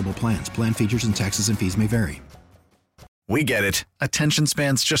comparable available plans. Plan features and taxes and fees may vary. We get it. Attention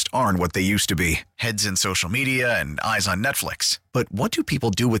spans just aren't what they used to be. Heads in social media and eyes on Netflix. But what do people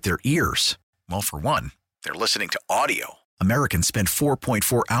do with their ears? Well, for one, they're listening to audio. Americans spend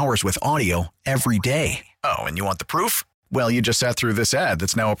 4.4 hours with audio every day. Oh, and you want the proof? Well, you just sat through this ad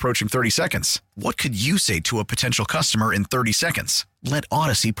that's now approaching 30 seconds. What could you say to a potential customer in 30 seconds? Let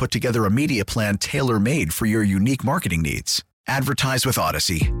Odyssey put together a media plan tailor-made for your unique marketing needs. Advertise with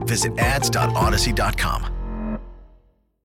Odyssey. Visit ads.odyssey.com.